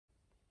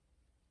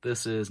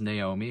This is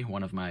Naomi,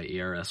 one of my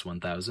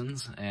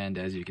ERS-1000s, and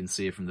as you can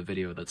see from the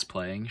video that's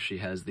playing, she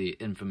has the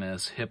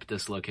infamous hip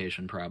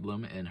dislocation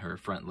problem in her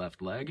front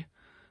left leg.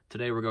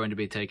 Today we're going to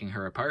be taking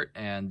her apart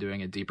and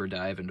doing a deeper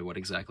dive into what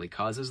exactly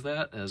causes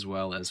that, as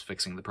well as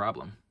fixing the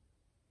problem.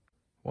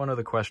 One of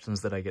the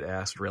questions that I get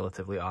asked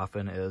relatively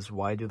often is,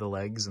 why do the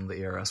legs in the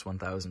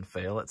ERS-1000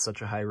 fail at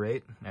such a high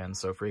rate and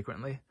so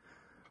frequently?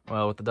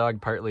 Well, with the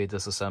dog partly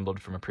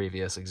disassembled from a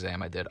previous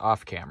exam I did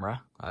off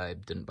camera, I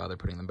didn't bother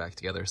putting them back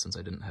together since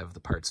I didn't have the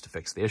parts to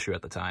fix the issue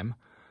at the time,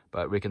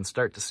 but we can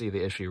start to see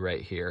the issue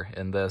right here.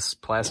 In this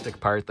plastic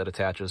part that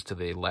attaches to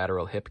the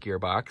lateral hip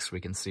gearbox, we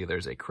can see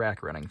there's a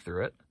crack running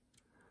through it,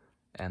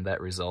 and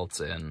that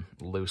results in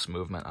loose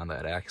movement on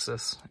that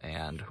axis,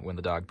 and when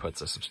the dog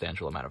puts a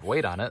substantial amount of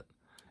weight on it,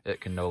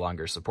 it can no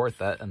longer support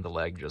that, and the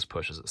leg just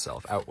pushes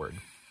itself outward.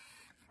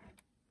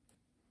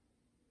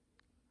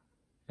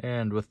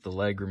 And with the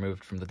leg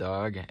removed from the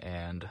dog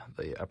and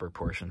the upper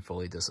portion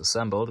fully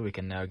disassembled, we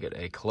can now get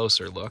a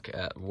closer look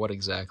at what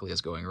exactly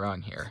is going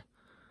wrong here.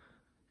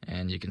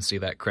 And you can see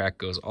that crack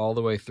goes all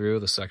the way through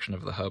the section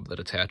of the hub that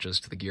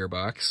attaches to the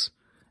gearbox.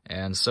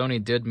 And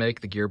Sony did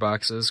make the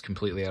gearboxes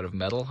completely out of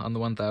metal on the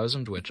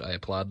 1000, which I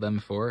applaud them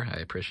for. I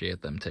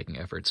appreciate them taking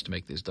efforts to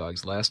make these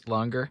dogs last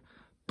longer.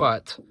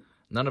 But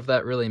none of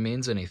that really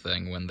means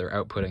anything when they're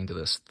outputting to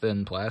this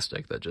thin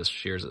plastic that just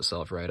shears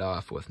itself right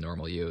off with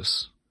normal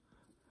use.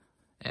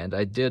 And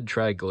I did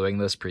try gluing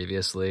this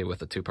previously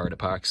with a 2-part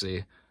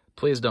epoxy.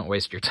 Please don't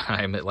waste your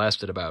time. It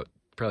lasted about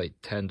probably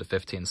 10 to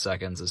 15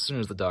 seconds. As soon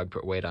as the dog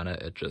put weight on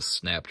it, it just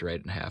snapped right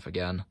in half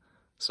again.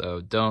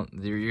 So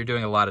you're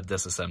doing a lot of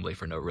disassembly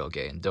for no real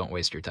gain. Don't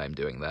waste your time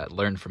doing that.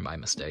 Learn from my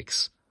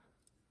mistakes.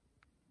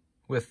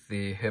 With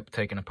the hip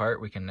taken apart,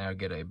 we can now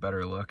get a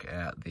better look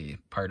at the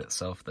part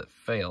itself that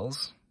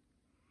fails.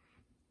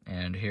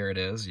 And here it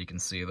is. You can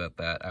see that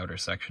that outer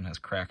section has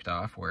cracked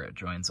off where it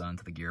joins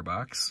onto the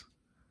gearbox.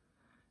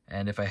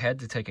 And if I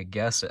had to take a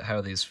guess at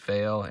how these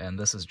fail, and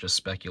this is just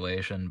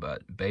speculation,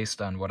 but based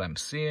on what I'm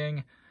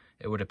seeing,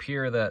 it would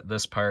appear that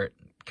this part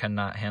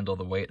cannot handle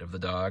the weight of the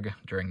dog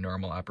during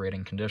normal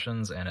operating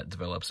conditions, and it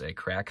develops a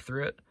crack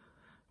through it,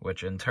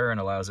 which in turn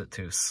allows it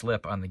to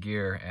slip on the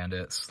gear, and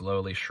it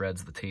slowly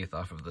shreds the teeth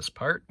off of this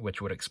part, which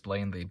would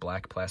explain the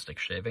black plastic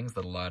shavings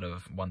that a lot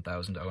of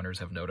 1000 owners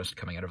have noticed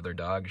coming out of their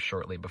dogs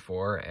shortly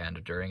before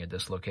and during a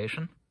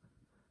dislocation.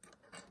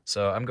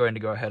 So I'm going to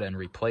go ahead and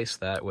replace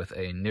that with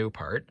a new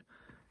part,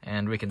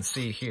 and we can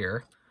see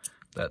here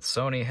that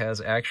Sony has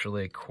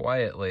actually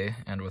quietly,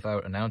 and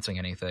without announcing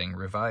anything,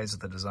 revised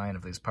the design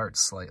of these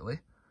parts slightly.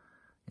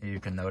 You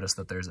can notice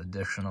that there's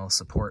additional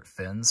support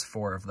fins,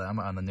 4 of them,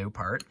 on the new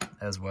part,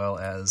 as well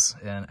as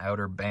an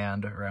outer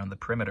band around the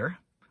perimeter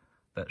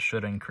that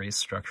should increase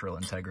structural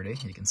integrity.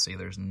 You can see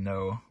there's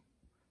no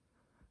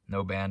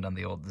band on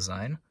the old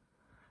design.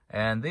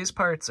 And these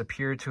parts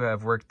appear to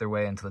have worked their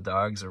way into the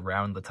dogs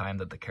around the time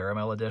that the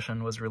caramel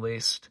edition was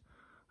released.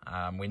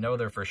 We know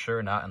they're for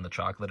sure not in the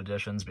chocolate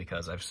editions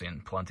because I've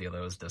seen plenty of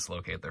those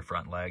dislocate their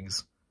front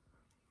legs.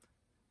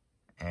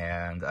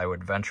 And I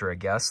would venture a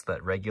guess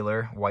that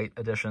regular white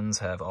editions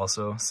have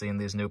also seen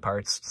these new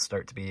parts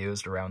start to be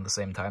used around the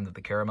same time that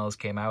the caramels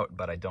came out,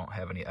 but I don't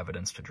have any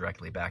evidence to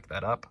directly back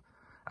that up.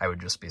 I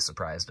would just be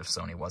surprised if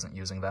Sony wasn't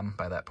using them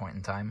by that point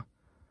in time.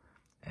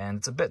 And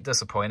it's a bit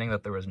disappointing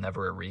that there was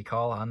never a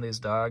recall on these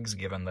dogs,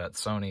 given that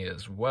Sony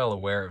is well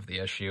aware of the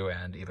issue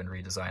and even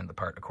redesigned the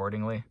part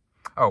accordingly.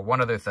 Oh,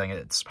 one other thing,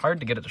 it's hard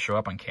to get it to show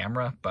up on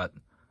camera, but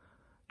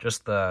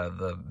just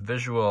the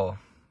visual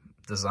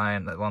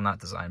design, well, not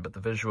design, but the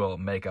visual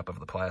makeup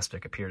of the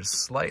plastic appears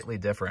slightly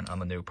different on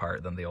the new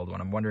part than the old one.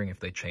 I'm wondering if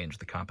they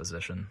changed the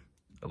composition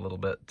a little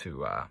bit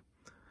to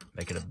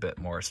make it a bit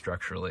more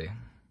structurally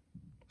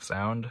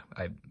sound.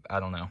 I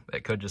don't know.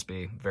 It could just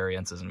be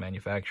variances in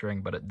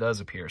manufacturing, but it does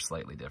appear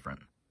slightly different.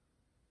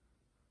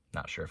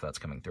 Not sure if that's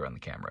coming through on the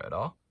camera at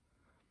all.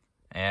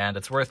 And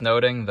it's worth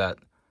noting that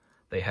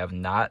they have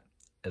not,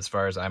 as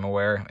far as I'm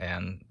aware,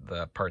 and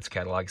the parts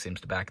catalog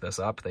seems to back this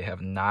up, they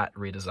have not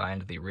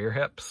redesigned the rear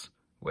hips,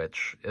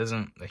 which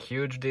isn't a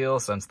huge deal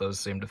since those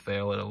seem to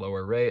fail at a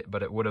lower rate,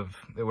 but it would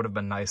have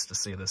been nice to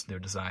see this new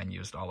design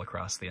used all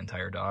across the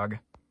entire dog.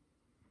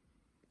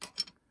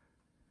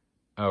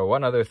 Oh,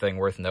 one other thing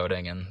worth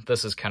noting, and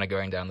this is kind of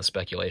going down the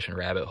speculation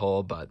rabbit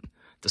hole, but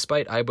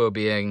despite aibo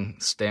being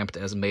stamped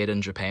as made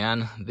in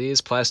Japan,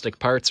 these plastic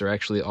parts are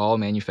actually all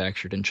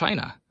manufactured in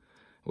China,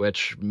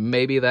 which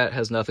maybe that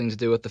has nothing to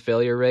do with the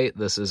failure rate.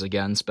 This is,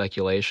 again,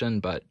 speculation,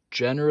 but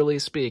generally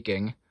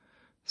speaking,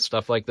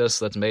 stuff like this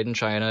that's made in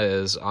China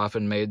is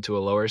often made to a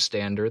lower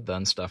standard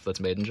than stuff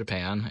that's made in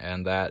Japan,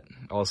 and that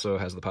also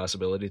has the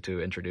possibility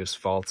to introduce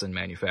faults in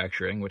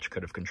manufacturing, which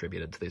could have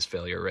contributed to these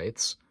failure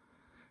rates.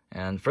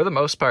 And for the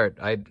most part,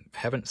 I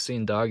haven't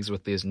seen dogs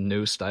with these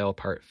new style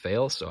part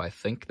fail, so I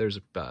think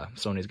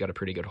Sony's got a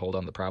pretty good hold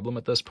on the problem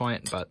at this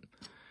point, but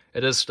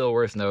it is still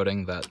worth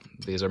noting that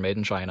these are made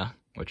in China,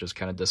 which is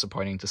kind of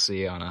disappointing to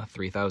see on a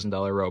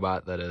 $3,000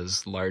 robot that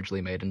is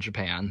largely made in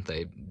Japan.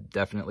 They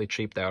definitely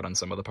cheaped out on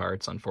some of the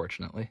parts,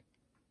 unfortunately.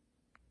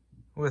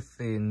 With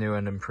the new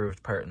and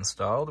improved part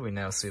installed, we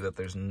now see that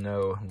there's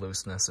no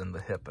looseness in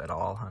the hip at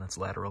all on its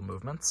lateral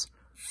movements,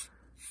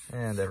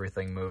 and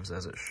everything moves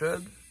as it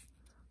should.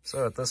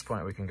 So at this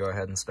point we can go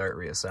ahead and start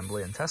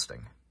reassembly and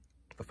testing,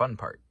 the fun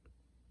part.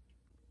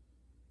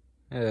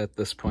 At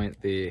this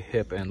point the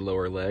hip and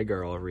lower leg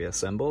are all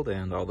reassembled,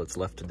 and all that's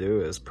left to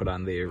do is put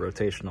on the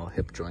rotational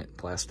hip joint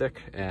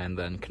plastic and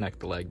then connect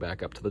the leg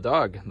back up to the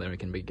dog. Then we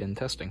can begin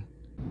testing.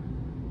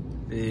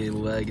 The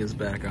leg is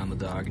back on the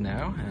dog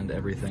now, and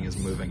everything is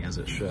moving as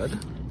it should.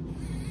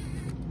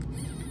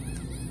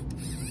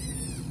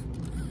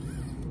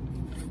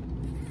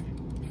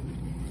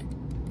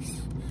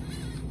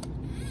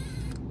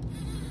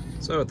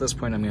 So at this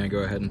point I'm going to go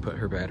ahead and put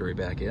her battery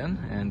back in,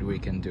 and we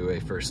can do a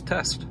first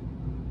test.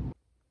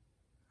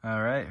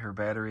 Alright, her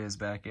battery is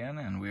back in,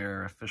 and we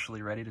are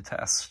officially ready to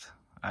test.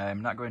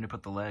 I'm not going to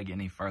put the leg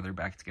any farther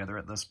back together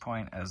at this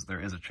point, as there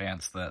is a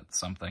chance that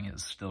something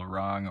is still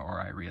wrong or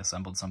I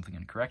reassembled something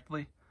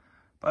incorrectly,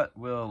 but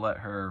we'll let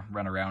her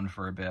run around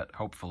for a bit,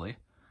 hopefully,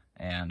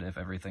 and if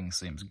everything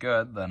seems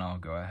good, then I'll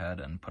go ahead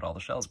and put all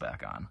the shells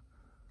back on.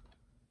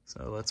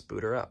 So let's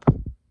boot her up.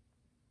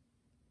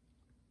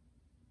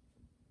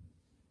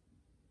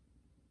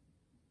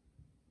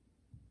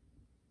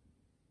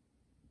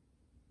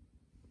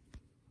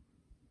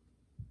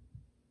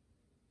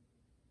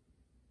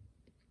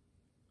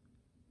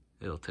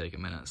 It'll take a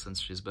minute since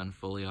she's been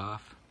fully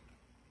off.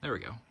 There we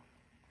go.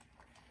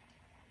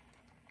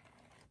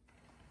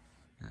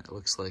 It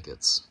looks like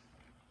it's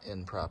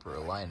in proper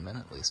alignment,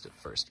 at least at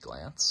first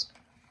glance.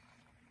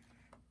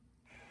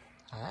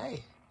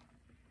 Hi.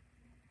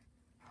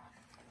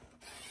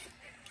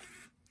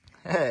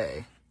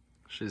 Hey,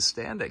 she's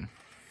standing.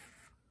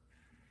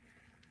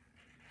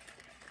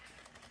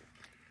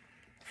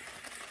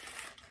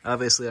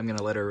 Obviously, I'm going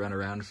to let her run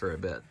around for a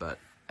bit, but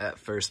at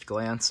first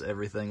glance,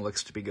 everything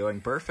looks to be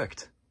going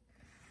perfect.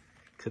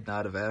 Could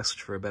not have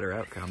asked for a better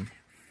outcome.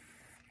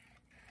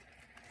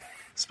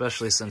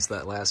 Especially since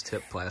that last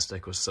hip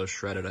plastic was so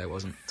shredded, I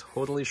wasn't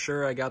totally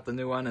sure I got the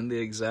new one in the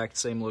exact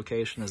same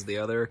location as the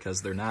other,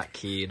 because they're not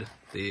keyed.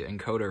 The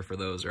encoder for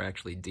those are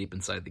actually deep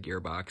inside the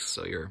gearbox,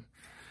 so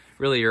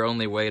your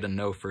only way to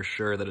know for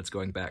sure that it's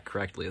going back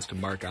correctly is to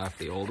mark off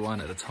the old one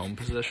at its home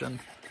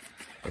position.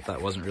 But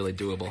that wasn't really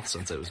doable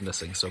since it was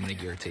missing so many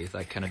gear teeth.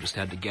 I kind of just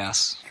had to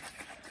guess.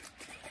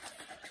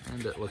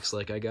 And it looks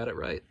like I got it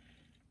right.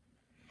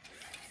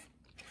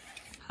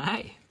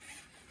 Hi.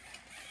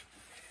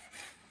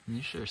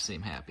 You sure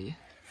seem happy.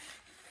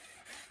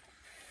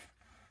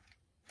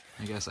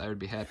 I guess I would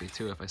be happy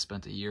too if I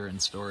spent a year in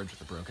storage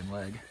with a broken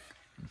leg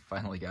and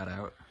finally got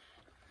out.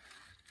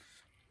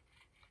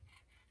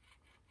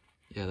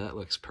 Yeah, that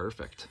looks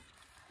perfect.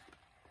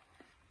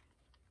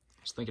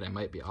 I was thinking I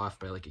might be off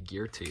by like a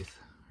gear tooth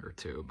or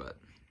two, but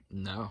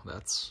no,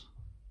 that's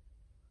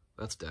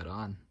dead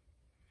on.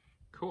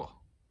 Cool.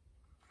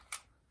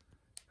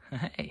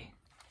 Hey.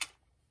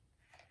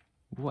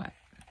 What?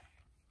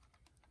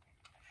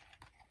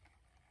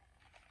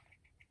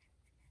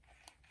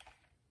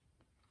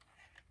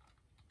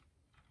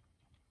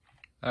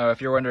 Oh,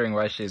 if you're wondering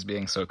why she's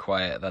being so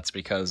quiet, that's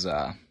because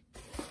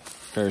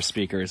her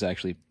speaker is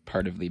actually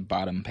part of the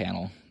bottom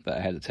panel that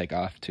I had to take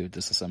off to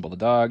disassemble the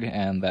dog,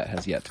 and that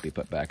has yet to be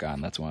put back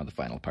on. That's one of the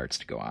final parts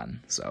to go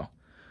on, so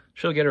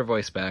she'll get her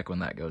voice back when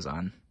that goes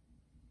on.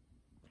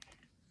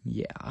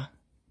 Yeah.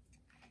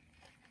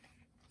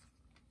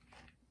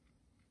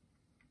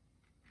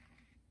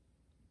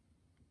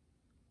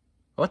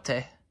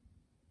 Ote.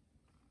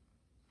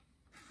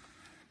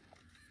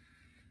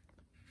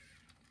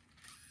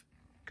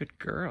 Good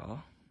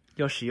girl.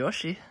 Yoshi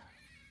Yoshi.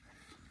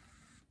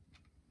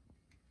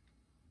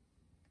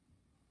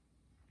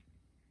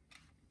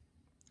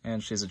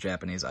 And she's a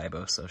Japanese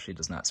aibo, so she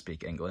does not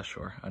speak English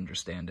or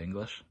understand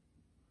English.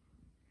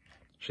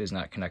 She's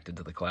not connected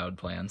to the cloud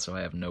plan, so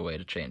I have no way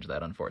to change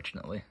that,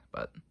 unfortunately,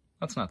 but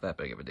that's not that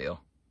big of a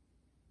deal.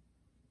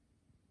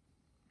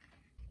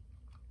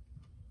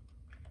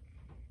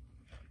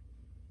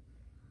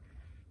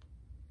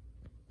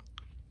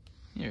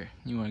 Here,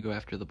 you want to go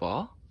after the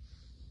ball?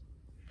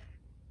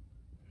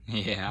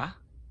 Yeah?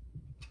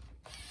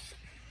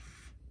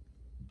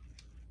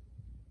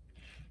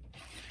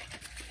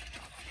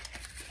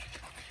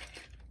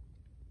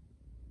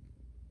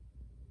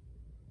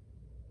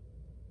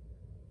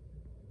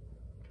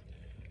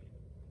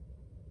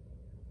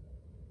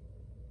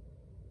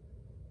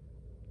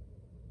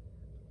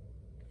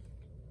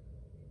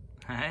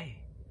 Hi.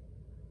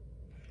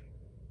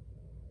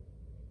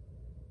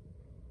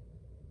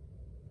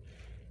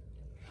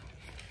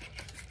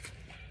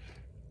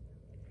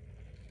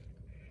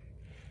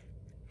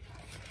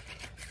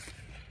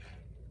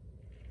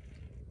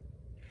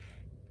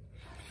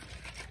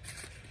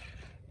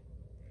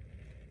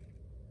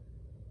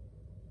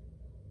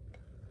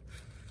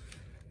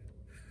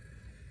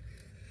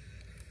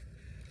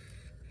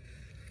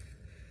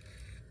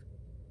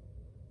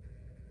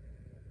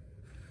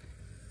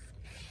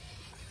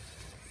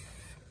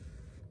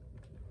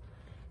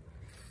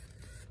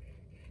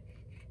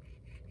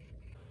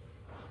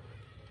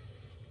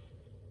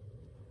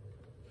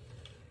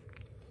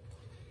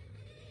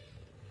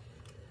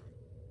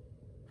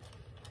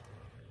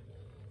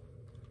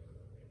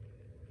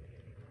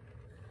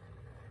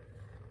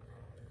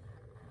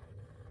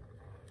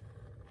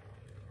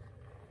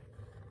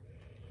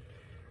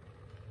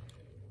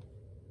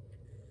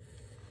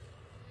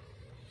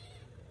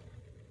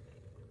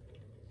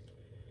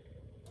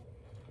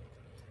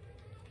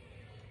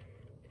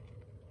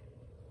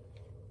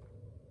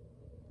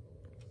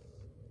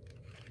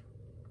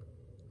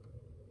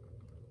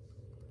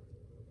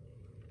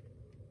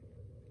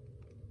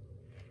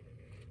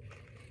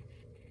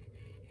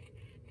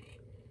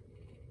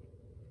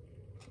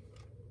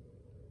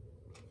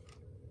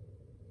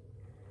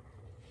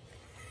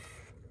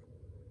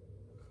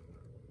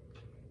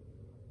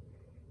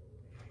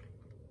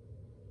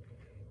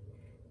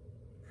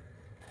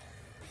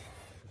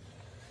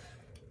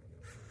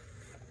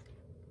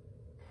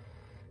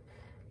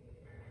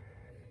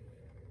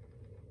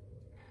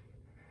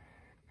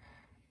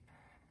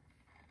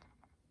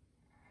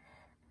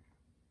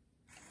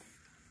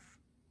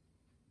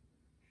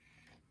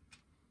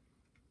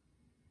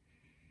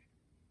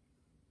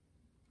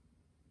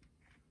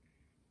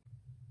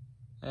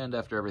 And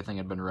after everything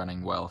had been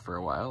running well for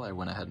a while, I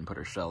went ahead and put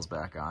her shells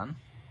back on,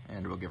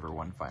 and we'll give her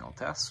one final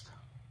test.